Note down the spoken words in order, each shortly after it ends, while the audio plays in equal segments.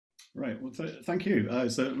Right. Well, thank you.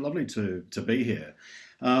 It's lovely to be here.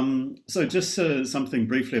 So, just something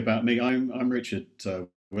briefly about me. I'm Richard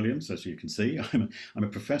Williams, as you can see. I'm a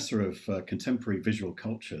professor of contemporary visual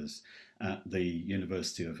cultures at the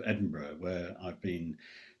University of Edinburgh, where I've been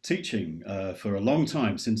teaching for a long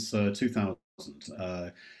time, since 2000.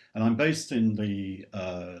 And I'm based in the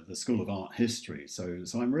School of Art History, so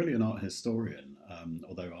I'm really an art historian,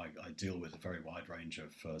 although I deal with a very wide range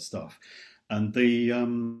of stuff. And the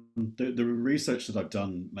research that I've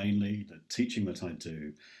done, mainly the teaching that I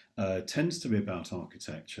do, tends to be about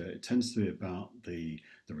architecture. It tends to be about the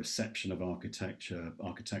reception of architecture,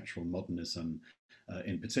 architectural modernism,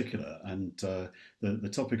 in particular. And the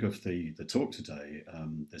topic of the talk today,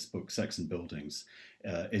 this book, Sex and Buildings,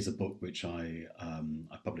 is a book which I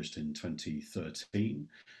published in 2013.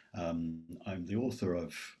 I'm the author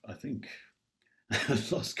of, I think,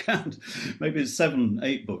 I've lost count. Maybe it's seven,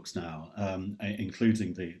 eight books now,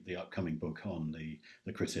 including the upcoming book on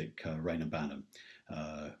the critic Rainer Banham,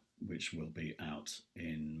 which will be out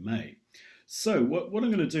in May. So, what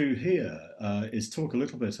I'm going to do here is talk a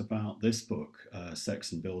little bit about this book,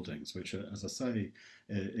 Sex and Buildings, which, as I say,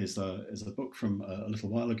 is a book from a little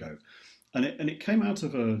while ago. And it came out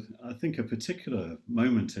of I think, a particular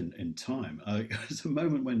moment in time. It was a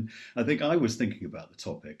moment when I think I was thinking about the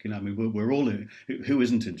topic. You know, I mean, we're all who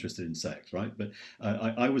isn't interested in sex, right? But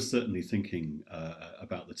I was certainly thinking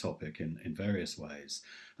about the topic in various ways,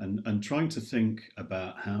 and trying to think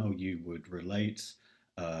about how you would relate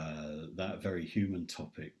that very human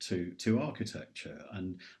topic to architecture.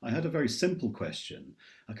 And I had a very simple question,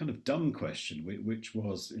 a kind of dumb question, which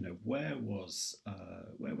was, you know, where was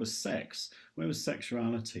sex, where was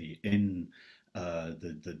sexuality in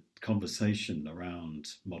the conversation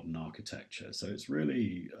around modern architecture? So it's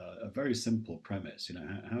really a very simple premise. You know,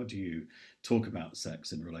 how do you talk about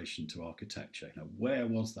sex in relation to architecture? You know, where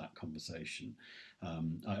was that conversation?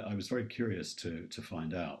 I was very curious to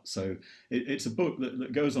find out. So it's a book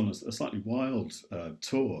that goes on a slightly wild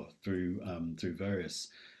tour through various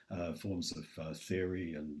forms of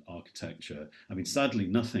theory and architecture. I mean, sadly,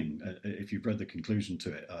 nothing, if you've read the conclusion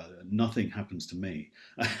to it, nothing happens to me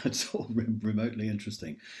at all remotely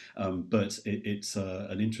interesting. But it's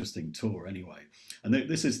an interesting tour anyway. And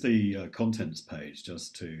this is the contents page,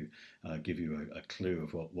 just to give you a clue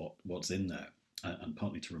of what's in there. And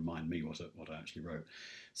partly to remind me what I actually wrote.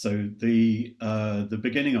 So the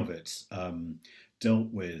beginning of it dealt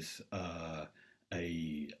with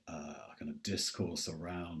a kind of discourse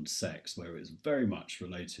around sex, where it was very much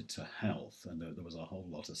related to health, and there was a whole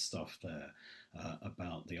lot of stuff there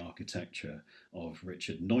about the architecture of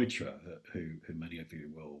Richard Neutra, who many of you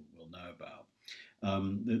will know about.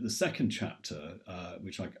 The second chapter,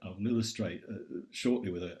 which I'll illustrate shortly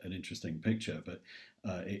with an interesting picture, but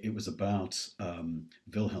it was about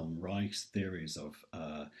Wilhelm Reich's theories of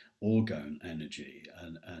orgone energy,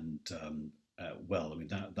 well, I mean,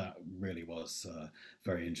 that really was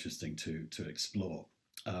very interesting to explore.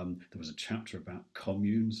 There was a chapter about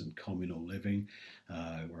communes and communal living,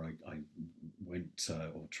 where I went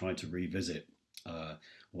or tried to revisit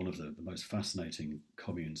one of the most fascinating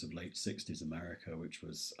communes of late 60s America, which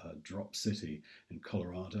was Drop City in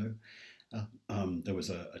Colorado. There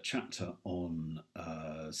was a chapter on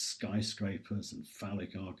skyscrapers and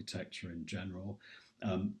phallic architecture in general.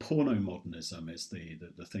 Pornomodernism is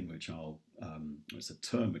the thing which it's a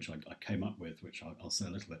term which I came up with, which I'll say a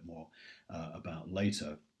little bit more about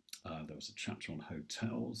later. There was a chapter on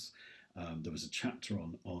hotels. There was a chapter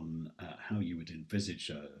on how you would envisage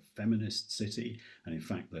a feminist city, and in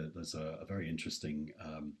fact, there's a very interesting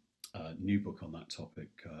new book on that topic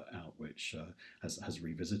out, which has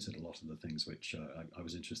revisited a lot of the things which I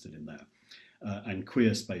was interested in there, and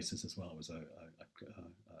queer spaces as well was a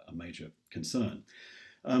major concern.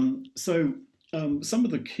 Some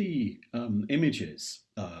of the key images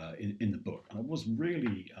in the book, and I was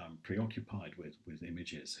really preoccupied with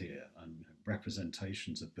images here and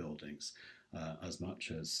representations of buildings as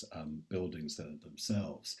much as buildings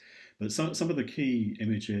themselves. But some of the key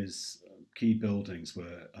images, key buildings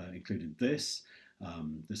were included this.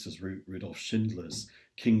 This was Rudolf Schindler's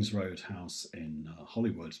Kings Road house in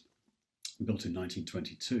Hollywood, built in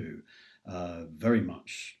 1922, very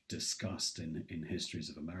much discussed in histories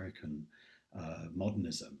of American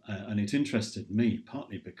modernism. And it interested me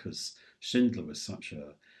partly because Schindler was such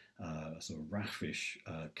a sort of raffish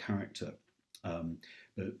character,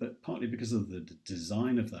 but partly because of the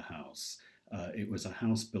design of the house. It was a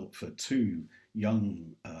house built for two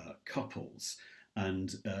young couples,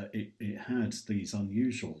 and it had these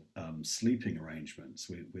unusual sleeping arrangements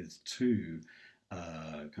with two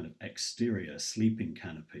kind of exterior sleeping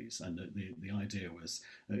canopies, and the idea was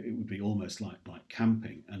it would be almost like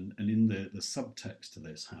camping. And in the subtext to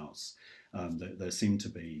this house, there seemed to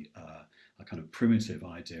be a kind of primitive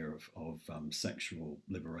idea of sexual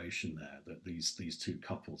liberation there. That these two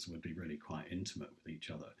couples would be really quite intimate with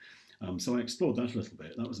each other. So I explored that a little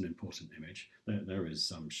bit. That was an important image. There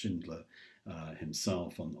is Schindler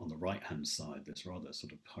himself on the right hand side, this rather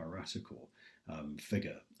sort of piratical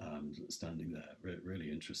figure standing there. Really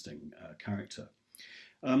interesting character.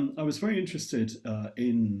 I was very interested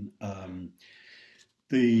in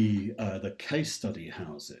the case study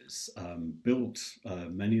houses built,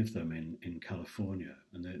 many of them in California,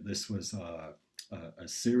 and this was a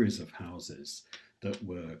series of houses that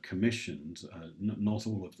were commissioned, not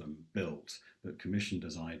all of them built, but commissioned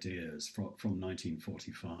as ideas from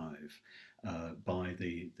 1945 by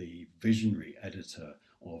the visionary editor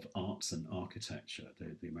of Arts and Architecture,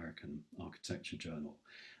 the American Architecture Journal.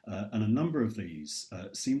 And a number of these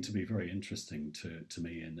seem to be very interesting to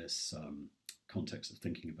me in this context of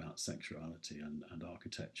thinking about sexuality and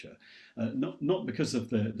architecture, not because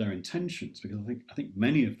of their intentions, because I think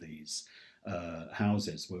many of these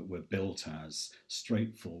houses were built as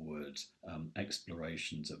straightforward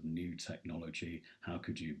explorations of new technology. How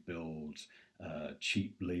could you build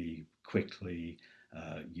cheaply, quickly,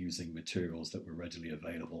 using materials that were readily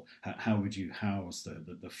available? How would you house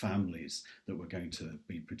the families that were going to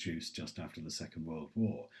be produced just after the Second World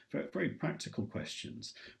War? Very, very practical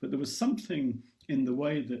questions. But there was something in the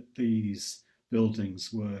way that these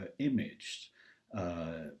buildings were imaged,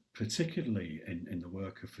 particularly in the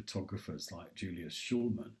work of photographers like Julius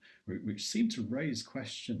Schulman, which seemed to raise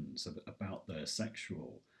questions about their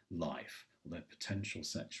sexual life, or their potential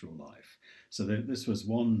sexual life. So this was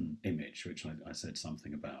one image which I said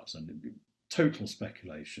something about, and total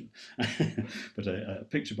speculation, but a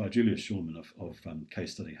picture by Julius Schulman of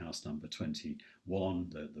case study house number 21,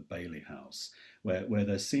 the Bailey House, where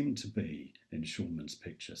there seemed to be, in Schulman's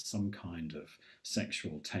picture, some kind of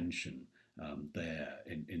sexual tension there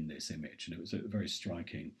in this image. And it was very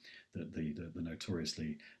striking that the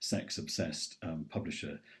notoriously sex-obsessed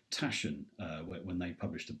publisher Taschen, when they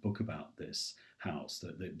published a book about this house,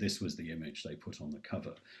 that this was the image they put on the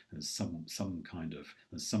cover. There's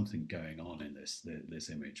there's something going on in this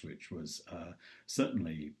image, which was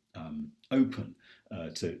certainly open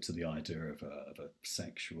to the idea of a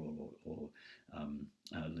sexual or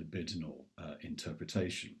libidinal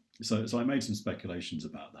interpretation. So I made some speculations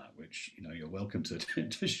about that, which you're welcome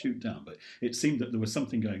to shoot down. But it seemed that there was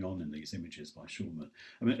something going on in these images by Schulman.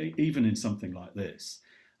 I mean, even in something like this,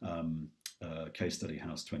 case study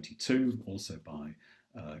house 22, also by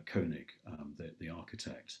Koenig, the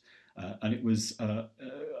architect. And it was,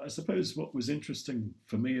 I suppose, what was interesting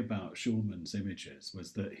for me about Schulman's images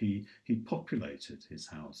was that he populated his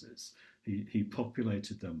houses. He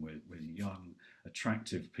populated them with young,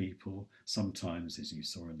 attractive people. Sometimes, as you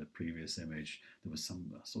saw in the previous image, there was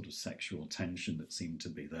some sort of sexual tension that seemed to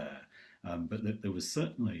be there. But there was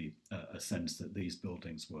certainly a sense that these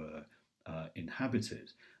buildings were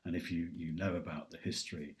inhabited. And if you know about the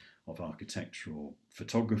history of architectural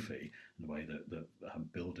photography and the way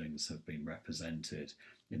that buildings have been represented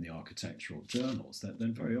in the architectural journals,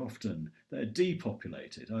 then very often they're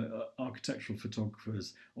depopulated. Architectural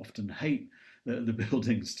photographers often hate the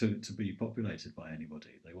buildings to be populated by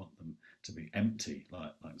anybody. They want them to be empty,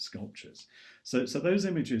 like sculptures. So those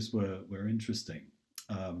images were interesting.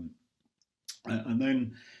 And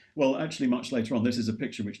then, well, actually, much later on, this is a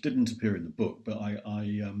picture which didn't appear in the book, but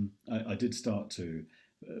I did start to,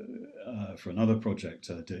 for another project,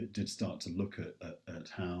 did start to look at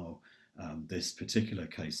how this particular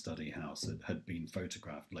case study house had been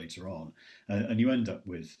photographed later on, and you end up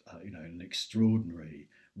with an extraordinary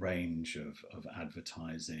range of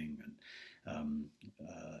advertising and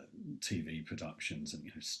TV productions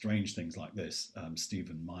and strange things like this.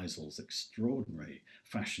 Stephen Meisel's extraordinary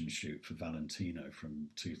fashion shoot for Valentino from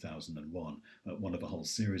 2001, one of a whole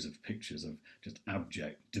series of pictures of just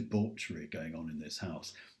abject debauchery going on in this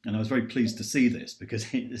house. And I was very pleased to see this because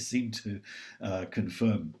it seemed to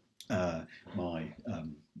confirm my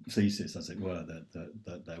thesis, as it were,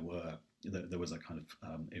 that there was a kind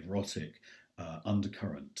of erotic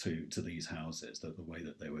undercurrent to these houses, that the way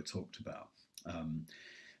that they were talked about,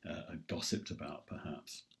 gossiped about,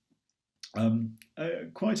 perhaps.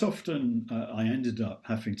 Quite often, I ended up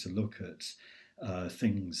having to look at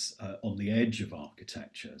things on the edge of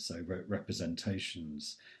architecture, so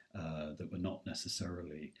representations that were not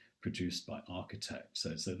necessarily produced by architects.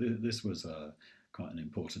 So this was quite an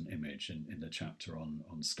important image in the chapter on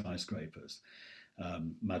skyscrapers.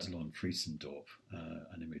 Madelon Friesendorp,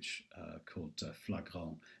 an image called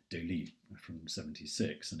Flagrant Délit from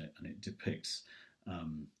 '76, and it depicts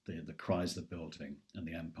the Chrysler Building and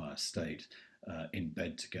the Empire State in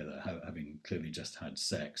bed together, having clearly just had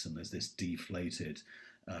sex, and there's this deflated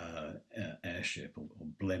airship or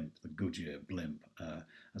blimp, the Goodyear blimp,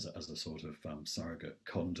 as a sort of surrogate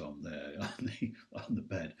condom there on the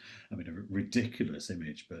bed. I mean, a ridiculous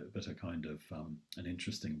image, but a kind of an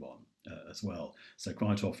interesting one as well. So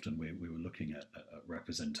quite often we were looking at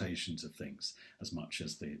representations of things as much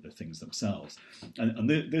as the things themselves, and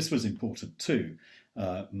this was important too.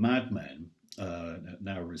 Mad Men,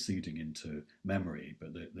 now receding into memory,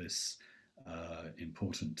 but this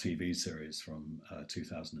important TV series from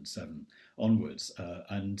 2007 onwards.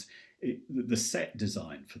 And the set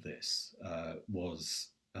design for this was,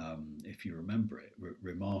 if you remember it,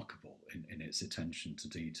 remarkable in its attention to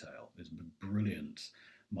detail. It's brilliant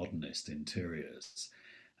modernist interiors,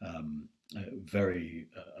 very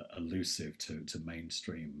elusive to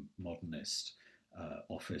mainstream modernist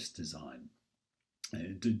office design.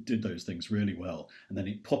 It did those things really well, and then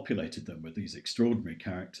it populated them with these extraordinary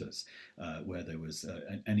characters, where there was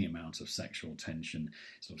any amount of sexual tension,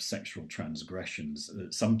 sort of sexual transgressions,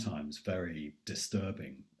 sometimes very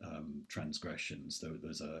disturbing transgressions.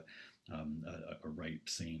 There's a rape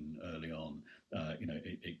scene early on.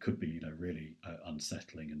 It could be really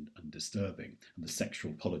unsettling and disturbing. And the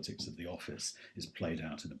sexual politics of the office is played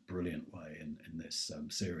out in a brilliant way in this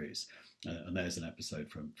series. And there's an episode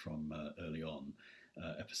from early on.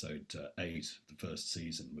 Episode 8, the first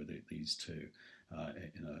season, with these two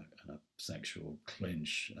in a sexual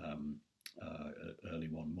clinch early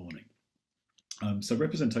one morning. So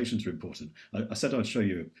representations are important. I said I'd show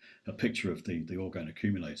you a picture of the orgone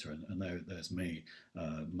accumulator, and there's me,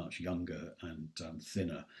 much younger and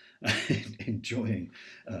thinner, enjoying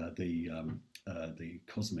the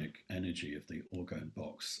cosmic energy of the orgone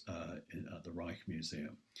box at the Reich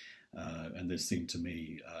Museum. And this seemed to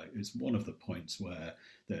me is one of the points where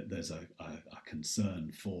there's a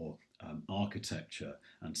concern for architecture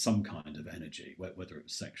and some kind of energy, whether it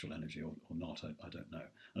was sexual energy or not, I don't know.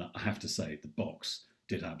 And I have to say, the box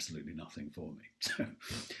did absolutely nothing for me. So,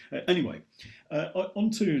 anyway, on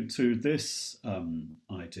to this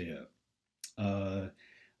idea. I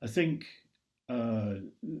think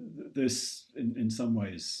this, in some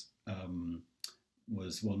ways,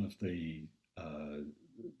 was one of the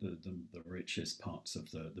richest parts of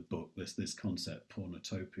the book. This concept,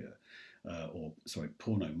 pornotopia, or sorry,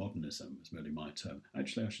 porno-modernism is really my term.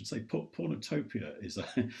 Actually, I should say pornotopia is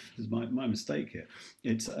my mistake here.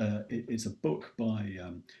 It's a book by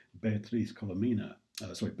Beatriz Colomina,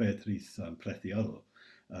 Beatriz Preciado,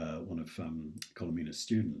 one of Colomina's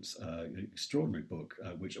students. Extraordinary book,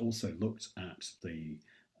 which also looked at the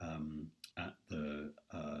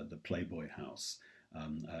Playboy house.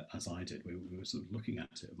 As I did, we were sort of looking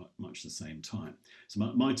at it at much the same time. So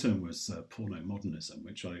my term was porno-modernism,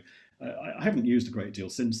 which I haven't used a great deal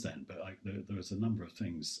since then, but there was a number of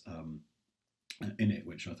things in it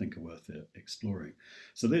which I think are worth exploring.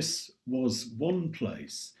 So this was one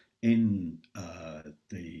place in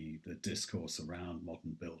the discourse around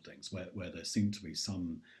modern buildings where there seemed to be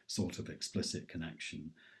some sort of explicit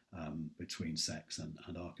connection between sex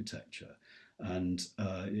and architecture. And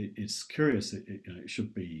it's curious, it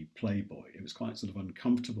should be Playboy. It was quite sort of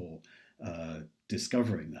uncomfortable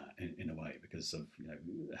discovering that in a way, because of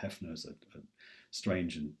Hefner's a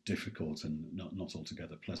strange and difficult and not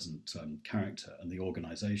altogether pleasant character, and the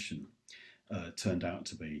organisation turned out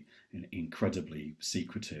to be incredibly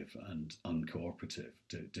secretive and uncooperative,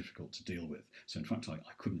 difficult to deal with. So in fact, I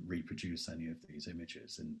couldn't reproduce any of these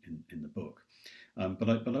images in the book. But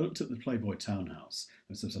I looked at the Playboy townhouse.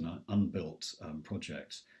 This was an unbuilt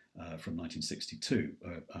project from 1962.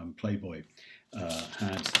 Playboy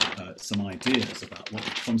had some ideas about what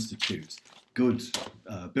would constitute good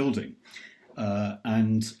building,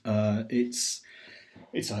 and it's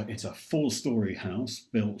a four-story house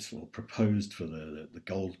built or proposed for the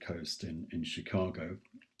Gold Coast in Chicago.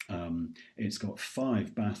 It's got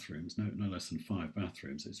 5 bathrooms, no less than 5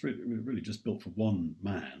 bathrooms. It's really just built for one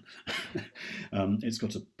man. It's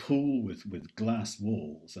got a pool with glass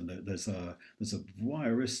walls, and there's a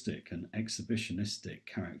voyeuristic and exhibitionistic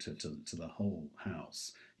character to the whole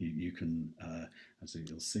house. You can, as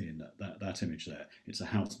you'll see in that image there, it's a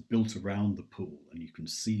house built around the pool, and you can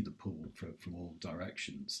see the pool from all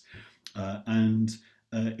directions. And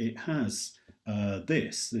it has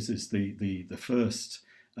this is the first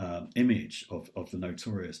image of the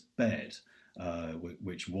notorious bed,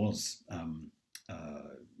 which was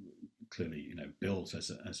clearly built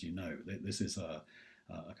as you know. This is a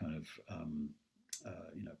kind of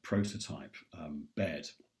prototype bed,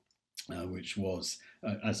 which was,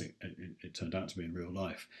 as it turned out to be in real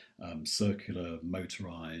life, circular,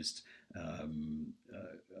 motorized, um,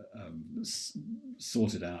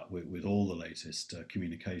 sorted out with all the latest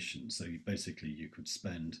communications. So you could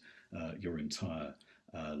spend your entire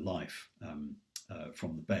life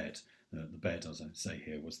from the bed. The bed, as I say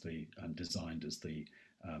here, was designed as the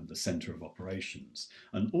center of operations,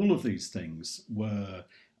 and all of these things were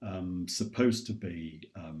supposed to be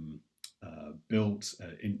built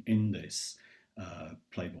in this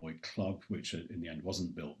Playboy club, which in the end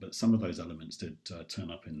wasn't built, but some of those elements did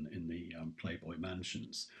turn up in the Playboy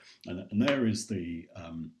mansions, and there is the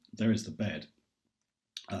bed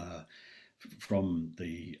from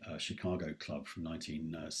the Chicago Club from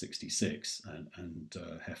 1966, and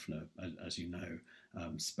Hefner, as you know,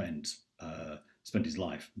 spent his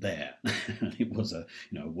life there. It was a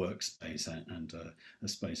workspace and a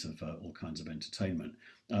space of all kinds of entertainment.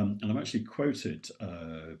 And I've actually quoted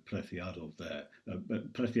Preciado there,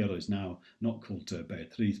 but Preciado is now not called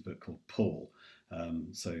Beatriz but called Paul.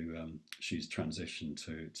 So she's transitioned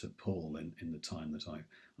to Paul in the time that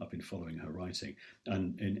I've been following her writing.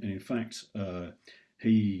 And in fact,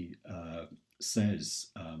 he says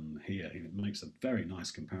here, he makes a very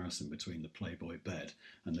nice comparison between the Playboy bed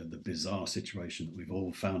and the bizarre situation that we've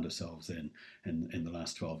all found ourselves in the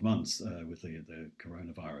last 12 months with the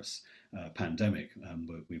coronavirus pandemic.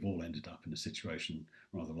 We've all ended up in a situation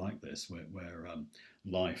rather like this, where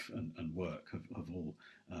life and work have all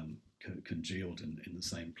congealed in the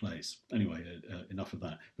same place. Anyway, enough of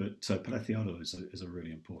that. But Preciado is a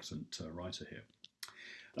really important writer here.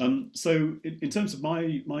 So, in terms of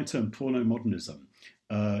my term, porno modernism,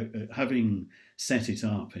 having set it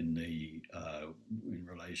up in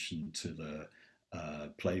relation to the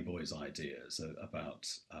Playboy's ideas about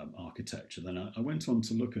architecture, then I went on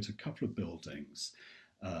to look at a couple of buildings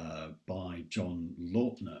by John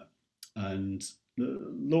Lautner. And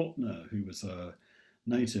Lautner, who was a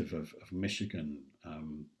native of Michigan,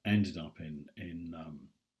 ended up in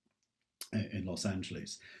Los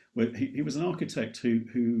Angeles. Well, he was an architect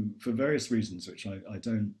who, for various reasons, which I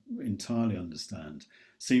don't entirely understand,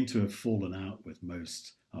 seemed to have fallen out with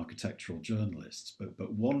most architectural journalists.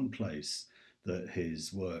 But one place that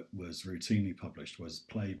his work was routinely published was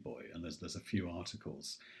Playboy, and there's a few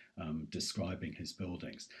articles describing his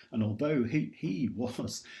buildings. And although he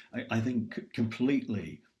was, I think,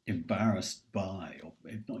 completely embarrassed by, or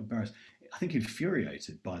not embarrassed, I think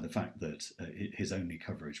infuriated by the fact that his only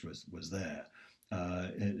coverage was there.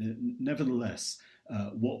 Nevertheless,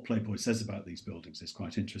 what Playboy says about these buildings is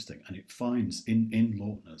quite interesting, and it finds in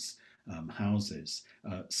Lautner's houses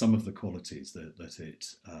some of the qualities that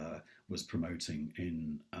it was promoting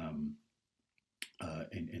in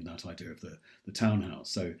that idea of the townhouse.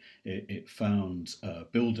 So it found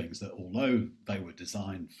buildings that, although they were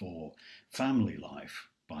designed for family life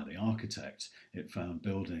by the architect, it found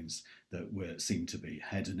buildings that seemed to be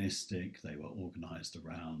hedonistic. They were organized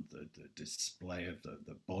around the display of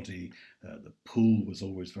the body. The pool was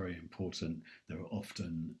always very important. There were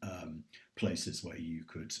often places where you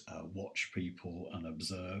could watch people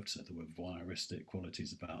unobserved, so there were voyeuristic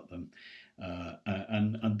qualities about them.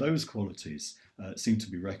 And those qualities seem to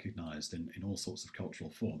be recognized in all sorts of cultural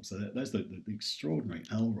forms. So there's the extraordinary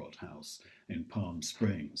Elrod House in Palm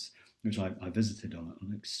Springs, which I visited on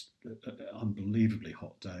an unbelievably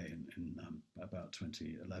hot day in about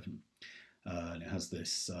 2011. And it has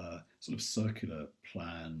this sort of circular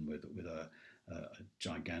plan with a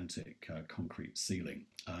gigantic concrete ceiling.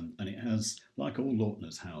 And it has, like all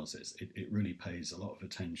Lautner's houses, it really pays a lot of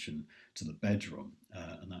attention to the bedroom,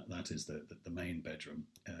 and that is the main bedroom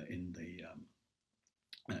in the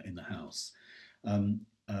house. And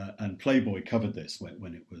Playboy covered this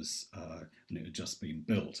when it had just been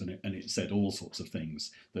built, and it said all sorts of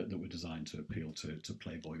things that were designed to appeal to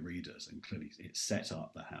Playboy readers, and clearly it set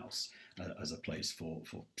up the house as a place for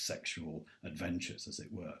sexual adventures, as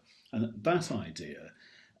it were. And that idea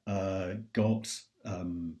got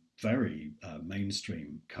very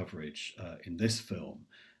mainstream coverage in this film,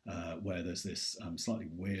 where there's this slightly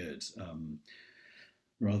weird,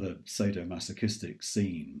 rather sadomasochistic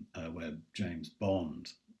scene where James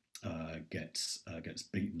Bond gets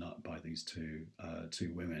beaten up by these two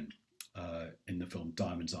women in the film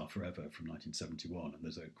Diamonds Are Forever from 1971, and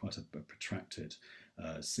there's quite a protracted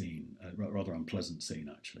scene, rather unpleasant scene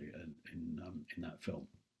actually, in that film.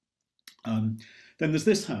 Then there's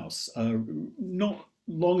this house, not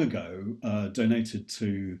long ago donated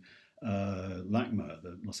to LACMA,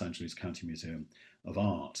 the Los Angeles County Museum of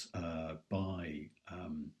Art, by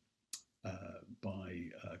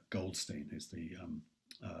Goldstein, who's the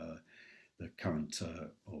the current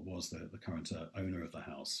or was the current owner of the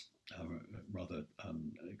house. Rather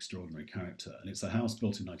extraordinary character, and it's a house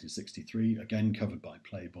built in 1963, again covered by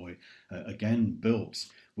Playboy, again built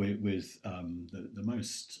with the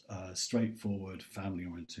most straightforward,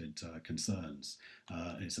 family-oriented concerns.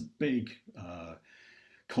 It's a big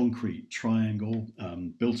concrete triangle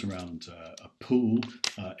built around a pool.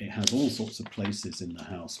 It has all sorts of places in the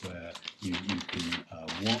house where you can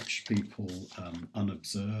watch people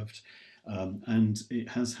unobserved, and it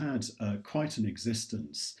has had quite an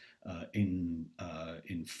existence in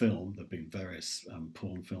film. There have been various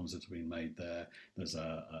porn films that have been made there. There's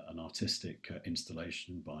an artistic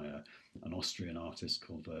installation by an Austrian artist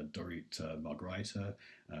called Dorit Margreiter,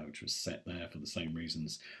 which was set there for the same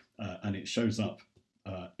reasons, and it shows up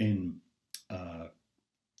in the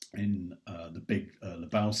Big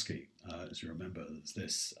Lebowski. As you remember, there's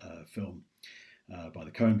this film by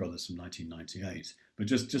the Coen brothers from 1998. But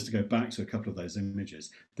just to go back to a couple of those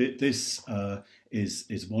images, this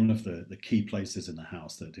is one of the key places in the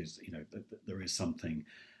house that is, that there is something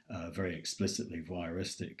very explicitly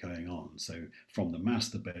voyeuristic going on. So from the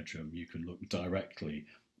master bedroom, you can look directly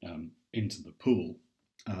into the pool.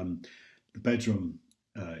 The bedroom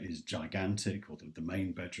is gigantic, or the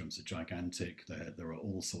main bedrooms are gigantic. There are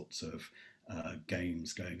all sorts of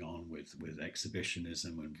games going on with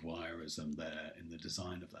exhibitionism and voyeurism there in the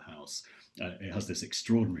design of the house. It has this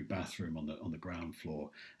extraordinary bathroom on the ground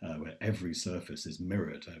floor where every surface is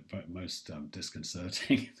mirrored, most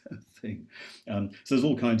disconcerting thing. So there's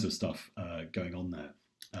all kinds of stuff going on there.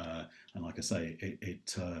 And like I say,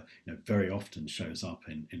 it very often shows up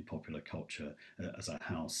in popular culture as a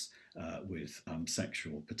house with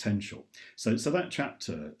sexual potential. So that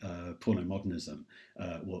chapter, Porno-Modernism,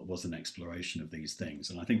 was an exploration of these things.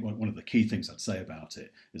 And I think one of the key things I'd say about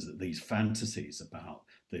it is that these fantasies about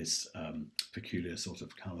this peculiar sort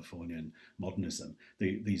of Californian modernism,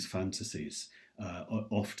 these fantasies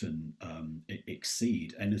often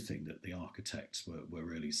exceed anything that the architects were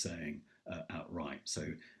really saying outright.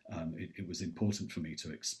 So it was important for me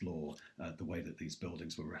to explore the way that these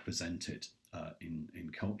buildings were represented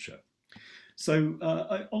in culture. So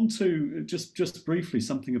on to just briefly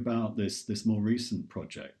something about this more recent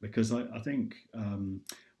project, because I think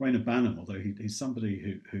Rainer Banham, although he's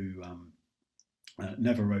somebody who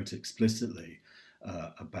never wrote explicitly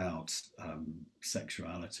about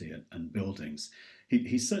sexuality and buildings,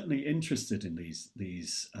 he's certainly interested in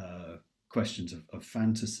these questions of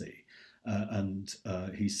fantasy. And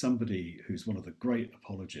he's somebody who's one of the great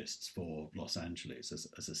apologists for Los Angeles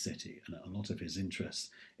as a city, and a lot of his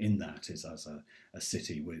interest in that is as a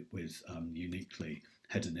city with uniquely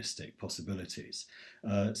hedonistic possibilities.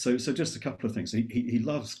 So just a couple of things. He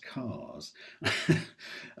loves cars,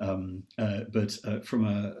 but from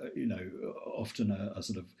often a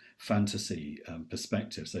sort of fantasy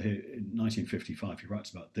perspective. So here in 1955, he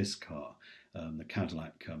writes about this car, the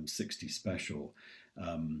Cadillac 60 Special.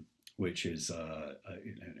 Which is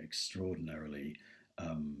an extraordinarily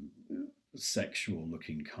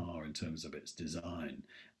sexual-looking car in terms of its design,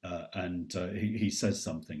 and he says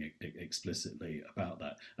something explicitly about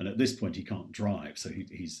that. And at this point, he can't drive, so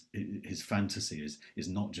his fantasy is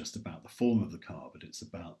not just about the form of the car, but it's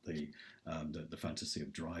about the fantasy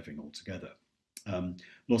of driving altogether.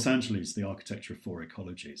 Los Angeles, the Architecture of Four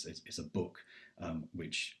Ecologies, is a book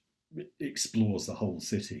which explores the whole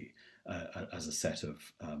city as a set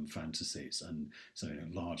of fantasies, and so a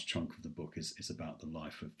large chunk of the book is about the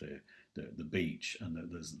life of the beach, and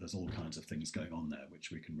there's all kinds of things going on there which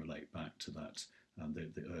we can relate back to that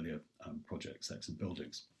the earlier project Sex and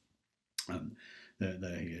Buildings.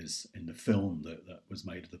 There he is in the film that was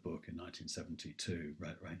made of the book in 1972.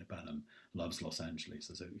 Rainer Banham loves Los Angeles.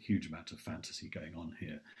 There's a huge amount of fantasy going on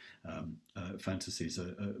here. Fantasies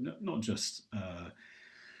are not just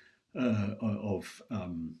of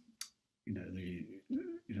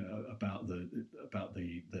about the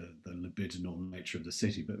libidinal nature of the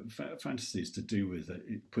city, but fantasies to do with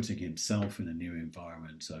putting himself in a new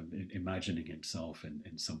environment, imagining himself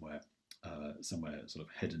in somewhere sort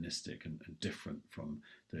of hedonistic and different from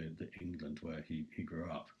the England where he grew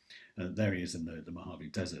up. There he is in the Mojave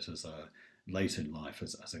Desert as late in life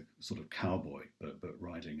as a sort of cowboy, but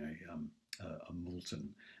riding a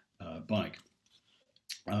molten bike.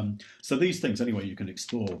 So these things, anyway, you can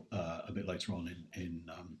explore a bit later on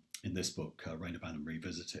in this book, Rainer Banham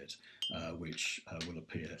Revisited, which will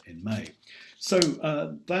appear in May. So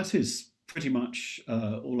that is pretty much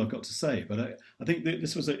all I've got to say. But I think that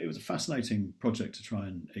it was a fascinating project to try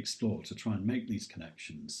and explore, to try and make these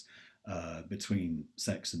connections between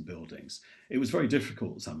sex and buildings. It was very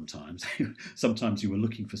difficult sometimes. Sometimes you were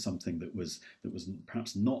looking for something that was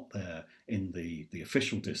perhaps not there in the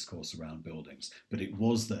official discourse around buildings, but it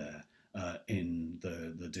was there in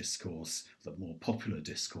the discourse, the more popular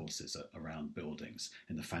discourses around buildings,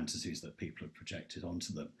 in the fantasies that people have projected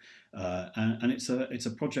onto them, and it's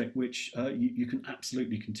a project which you can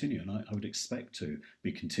absolutely continue, and I would expect to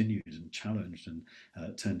be continued and challenged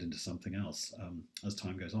and turned into something else as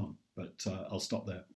time goes on. But I'll stop there.